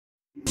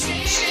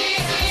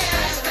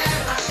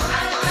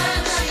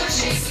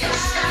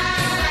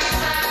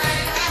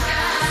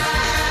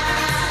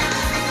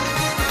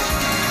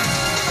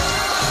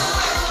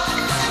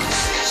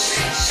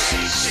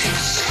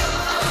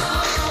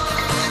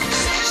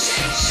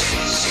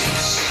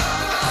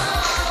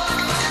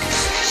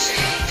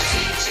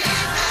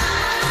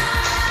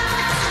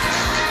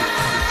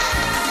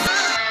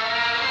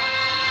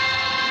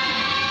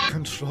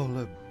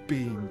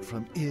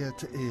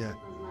to ear.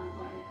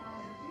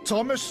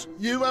 Thomas,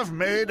 you have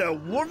made a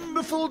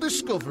wonderful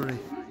discovery.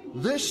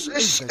 This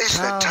is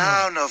the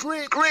town of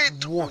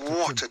Great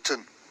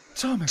Waterton.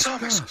 Thomas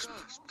gasped.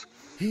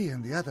 He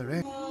and the other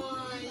end.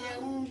 Olha,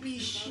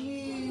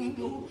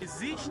 bichinho.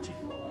 Existe?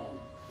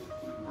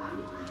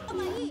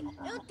 Calma aí,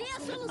 eu tenho a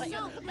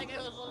solução.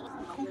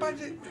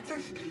 Compadre,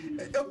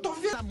 eu tô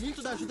vendo. Tá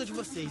muito da ajuda de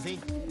vocês,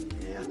 hein?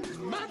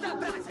 Manda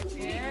abraço,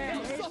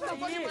 eu sou a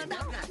favor de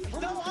mandar abraço.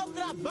 Então ao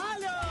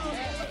trabalho!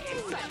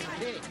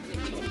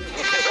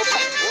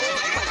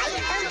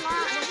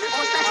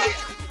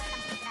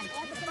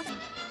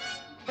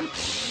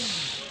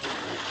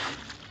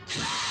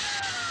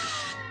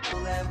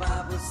 Vou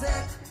levar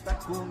você pra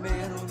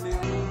comer o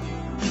meu.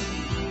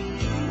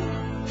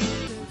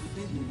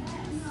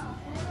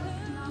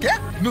 Quer?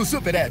 No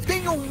Super App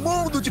tem um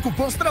mundo de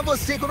cupons pra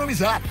você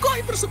economizar.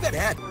 Corre pro Super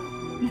App.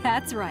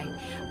 That's right.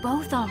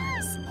 Both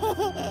arms.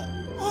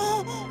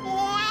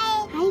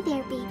 Hi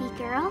there, baby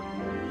girl.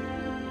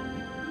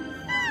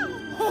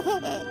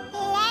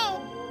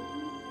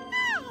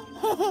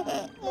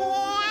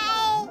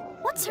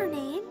 What's her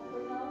name?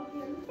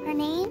 Her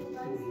name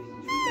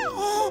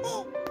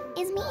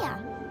is Mia.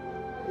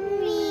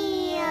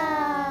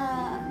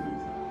 Mia.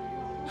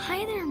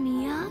 Hi there,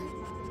 Mia.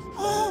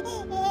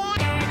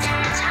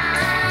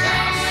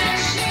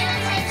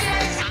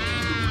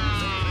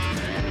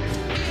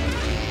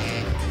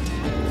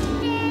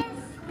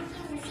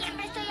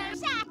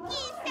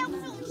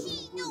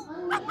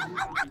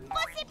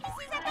 Você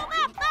precisa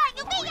tomar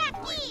banho! Vem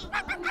aqui!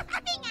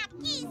 Vem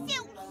aqui,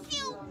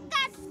 seu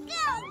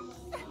cascão!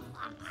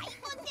 Ai,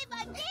 você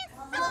vai ver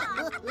só!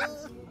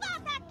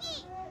 Volta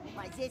aqui!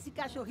 Mas esse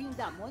cachorrinho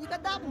da Mônica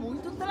dá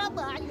muito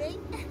trabalho, hein?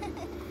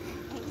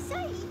 É isso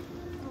aí.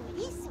 Por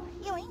isso,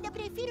 eu ainda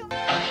prefiro...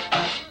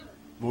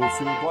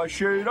 Você vai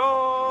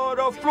cheirar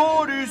a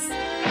flores.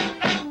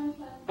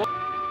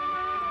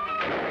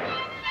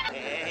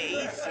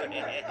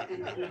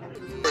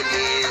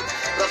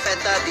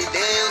 Profeta de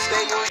Deus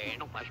veio.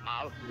 Não faz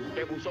mal,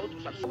 temos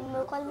outros assuntos.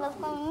 Meu colo vai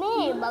ficar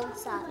meio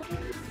bagunçado.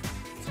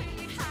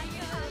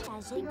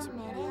 A gente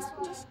merece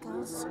um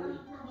descanso.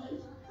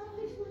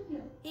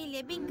 Ele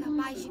é bem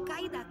capaz de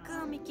cair da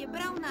cama e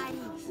quebrar o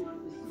nariz.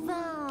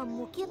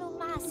 Vamos, que no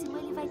máximo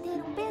ele vai ter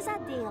um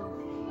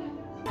pesadelo.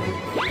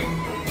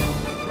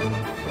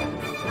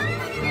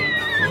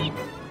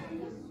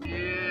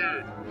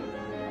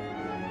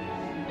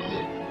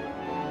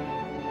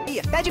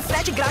 Pede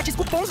frete grátis,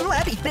 cupons no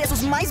app e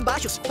preços mais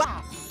baixos.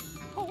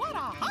 What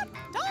a hot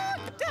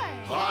dog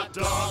day! Hot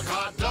dog,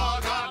 hot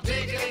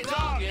diggity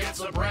dog. It's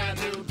a brand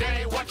new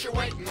day. What you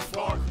waiting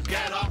for?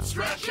 Get up,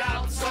 stretch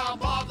out,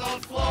 some on the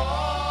floor.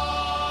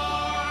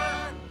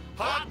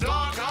 Hot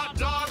dog, hot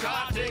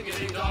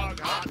diggity dog.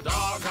 Hot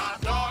dog, hot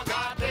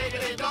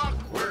diggity dog.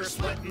 We're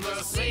splitting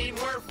the scene,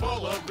 we're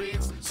full of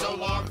beans. So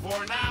long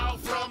for now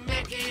from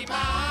Mickey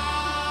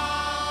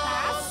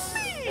Mouse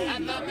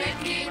and the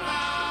Mickey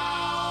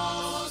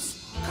Mouse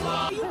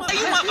Club.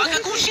 Tem uma vaca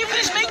com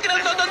chifres bem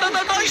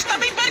grandões, está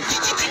bem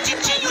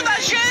pertinho da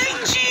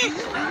gente!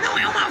 Não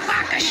é uma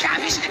vaca,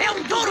 Chaves, é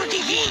um touro de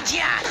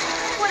Índia!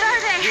 What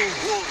are they?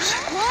 Wolves.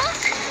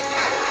 Wolves?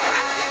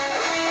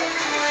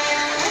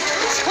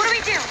 What do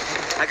we do?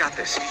 I got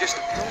this. You just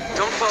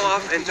don't fall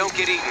off and don't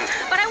get eaten.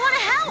 But I want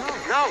to help.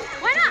 No.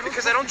 Why not?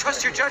 Because I don't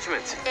trust your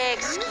judgment.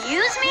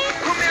 Excuse me?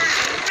 Who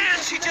marries the man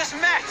she just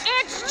met?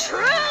 It's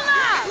true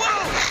love!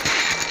 Whoa!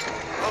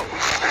 Oh.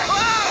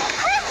 Oh!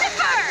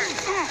 Christopher!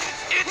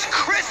 It's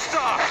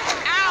Krista!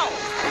 Ow!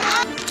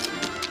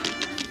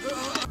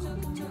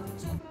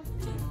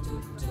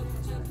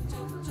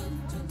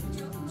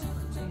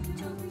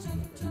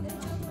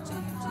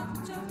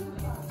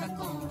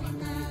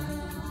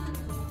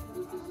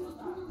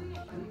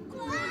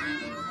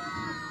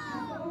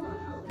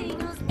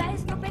 Os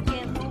 10 no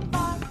pequeno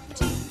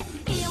bote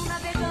iam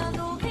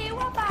navegando o rio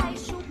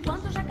abaixo.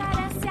 Quando o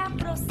jacaré se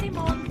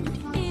aproximou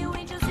e o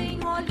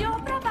índiozinho olhou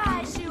pra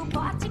baixo, e o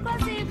bote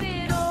quase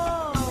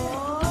virou.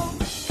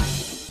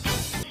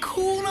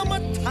 Hakuna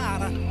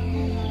Matata.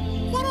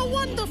 What a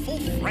wonderful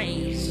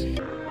phrase.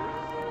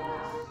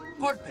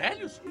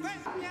 Cordélios?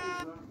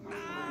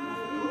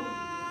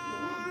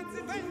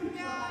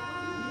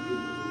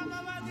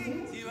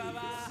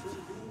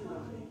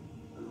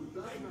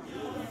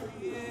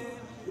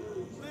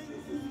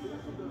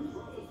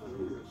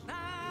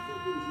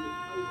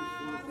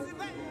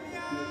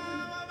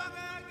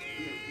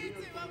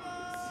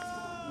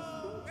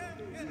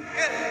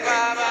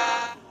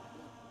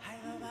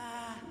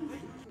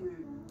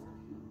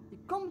 E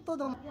como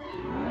todo mundo...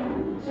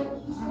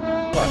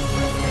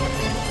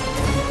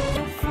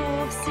 Se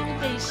fosse um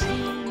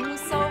peixinho,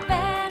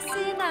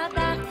 soubesse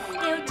nadar,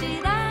 eu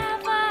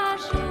tirava a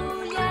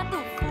Júlia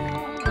do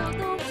fundo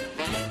do...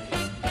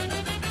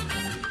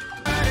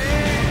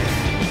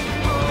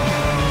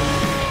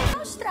 Na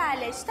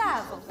Austrália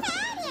estavam?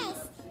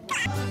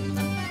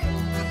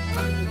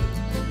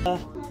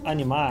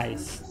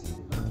 Animais.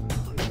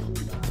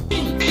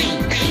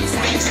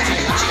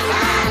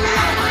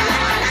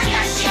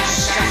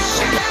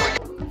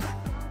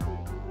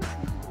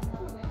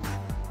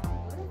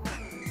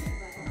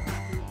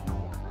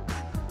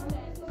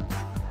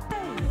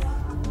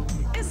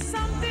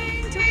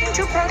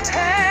 trying to protect.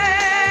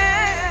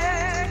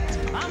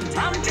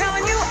 I'm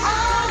telling you,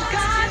 all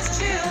God's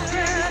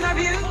children are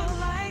beautiful.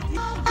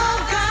 All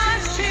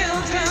God's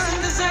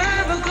children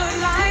deserve a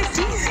good life. It's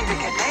easy to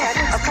get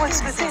mad. A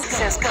voice within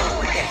says, go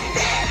ahead.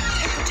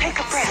 Take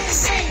a breath.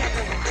 Say a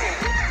little prayer.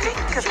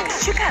 Think of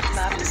it. You got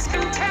love to speak.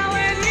 I'm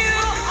telling you,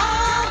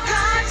 all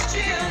God's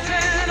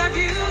children are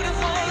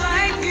beautiful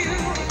like you.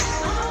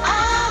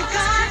 All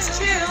God's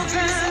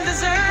children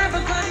deserve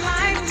a good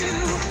life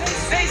too.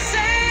 They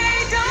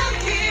say don't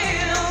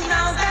kill.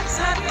 Now that's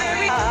not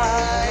very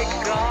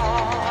like God.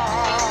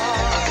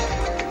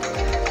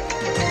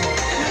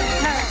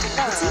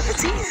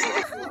 It's easy.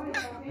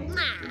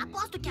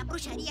 Aposto que a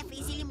bruxaria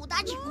fez ele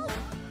mudar de cor.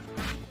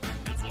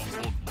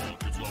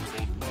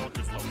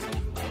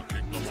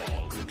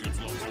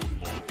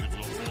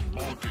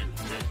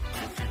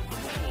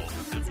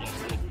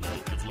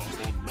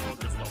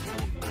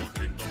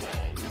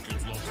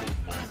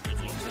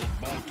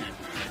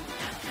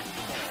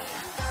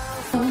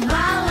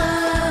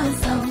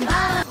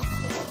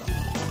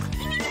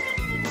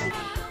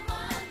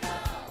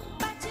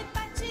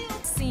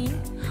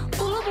 Sim,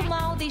 o lobo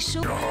mal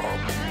deixou.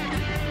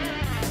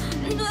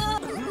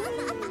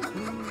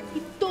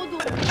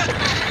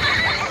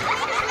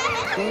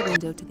 Gateway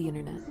window to the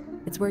internet.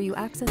 It's where you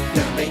access.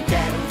 Também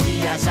quero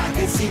viajar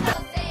desse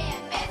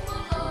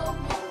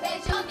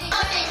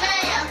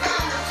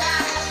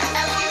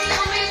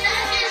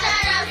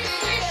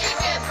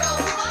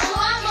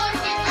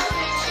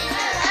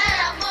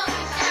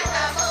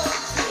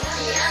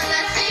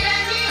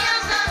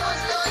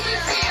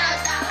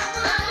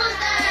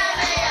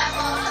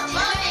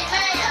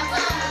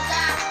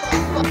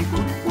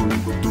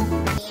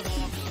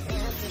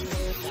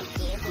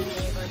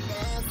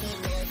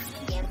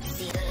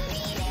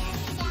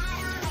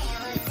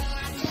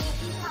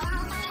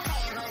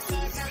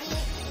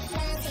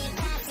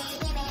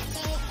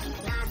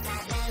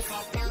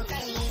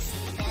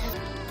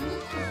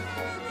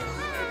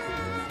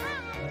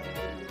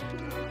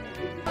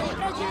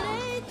Pra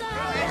direita,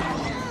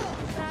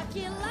 pra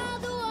que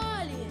lado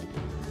olhe,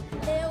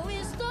 eu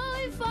estou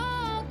em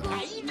foco.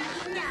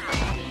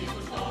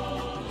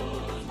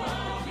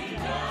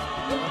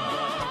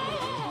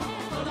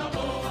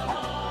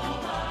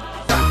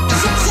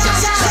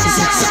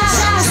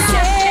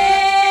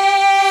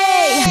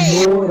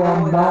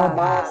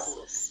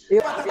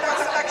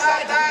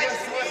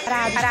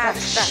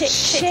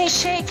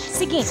 Shake.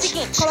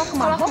 Seguinte. Coloca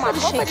uma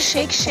roupa de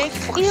shake.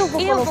 Eu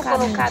vou colocar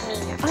a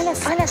minha.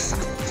 Olha só.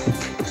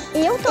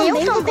 Eu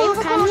também vou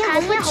colocar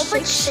minha roupa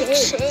de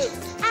shake.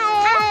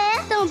 Ah,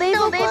 é? Também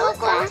vou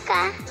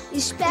colocar.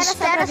 Espera só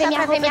pra ver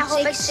minha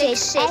roupa de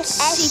shake. É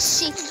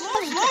chique.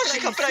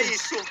 Lógica pra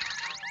isso.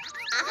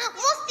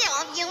 Você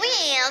ouviu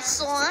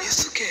isso?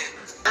 Isso o quê?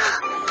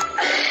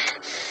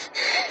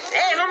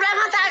 Ei, vamos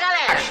levantar,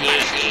 galera.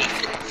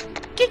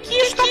 Que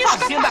está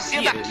fazendo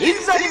aqui?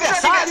 Feliz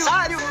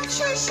aniversário!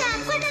 Xuxa,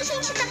 quando a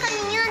gente tá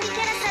caminhando e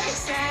quer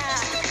atravessar,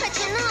 explica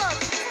de novo.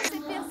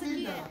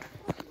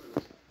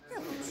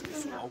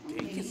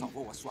 Alguém que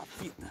salvou a sua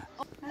vida.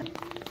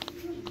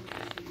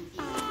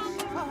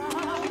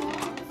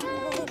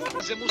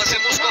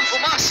 Fazemos com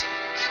fumaça.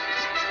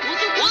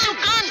 Use o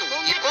cano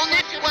e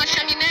conecte com a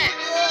chaminé.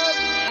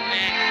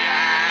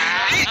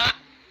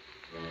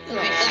 O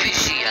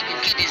vigia,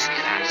 que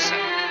desgraça.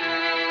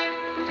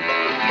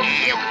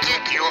 E o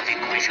que houve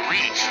com o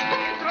juiz?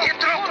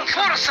 Entrou com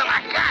força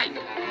na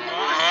caia.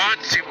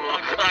 Ótimo!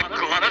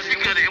 Agora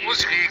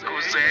ficaremos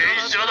ricos,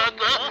 hein,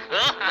 Jonathan?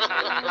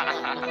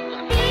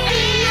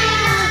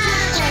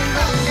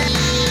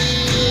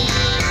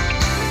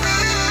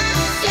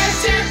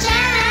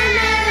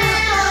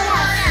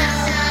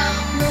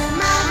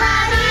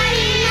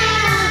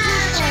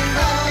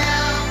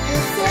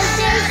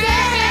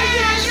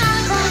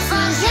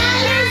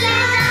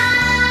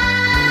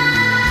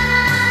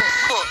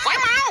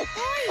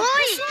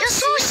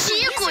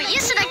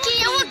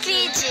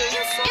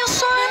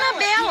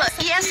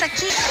 Essa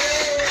aqui.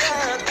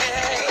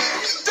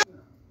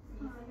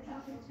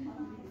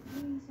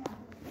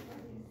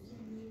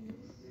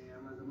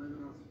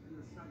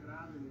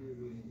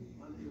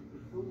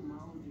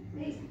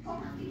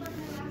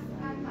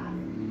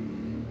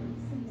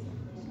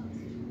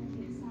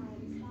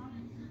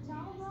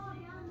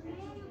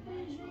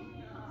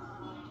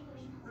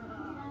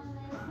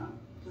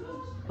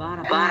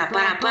 Para.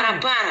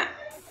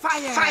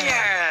 Fire!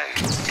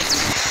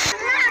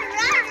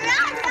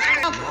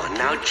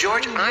 Now,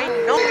 George, I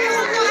know.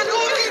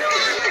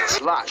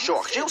 Lá,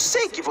 George, eu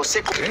sei que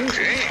você... King,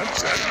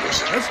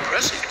 that's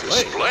impressive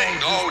display.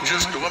 No,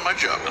 just doing my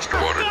job, Mr.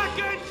 Porter.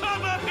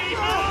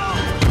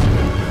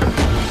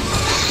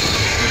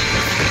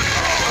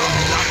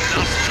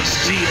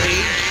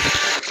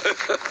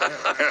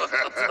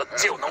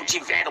 Se eu não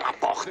tiver uma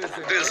porta...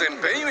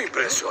 Desempenho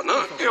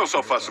impressionante. Eu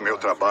só faço meu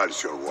trabalho,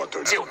 Sr.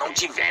 Waters. Se eu não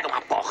tiver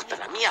uma porta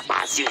na minha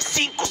base em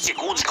 5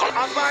 segundos...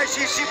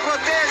 Abaixe e se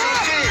protejam,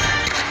 Steve!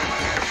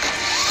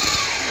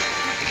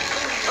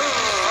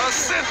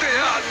 você tem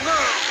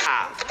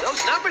razão.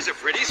 Those numbers are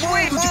pretty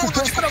sweet. Mundo de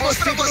cupons pra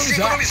você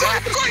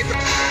economizar. Corre.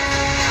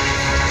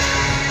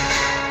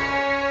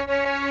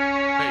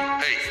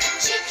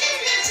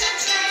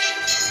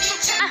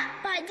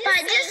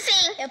 Pode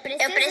sim.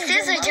 Eu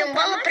preciso de um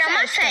bolo pra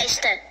uma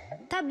festa.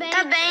 Tá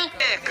bem.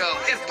 É, Cão,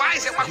 ter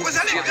pais é uma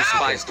coisa legal. Dia dos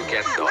pais do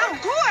Cat Dog. Não,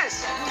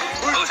 duas.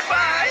 Os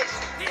pais.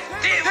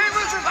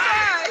 Temos os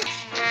pais.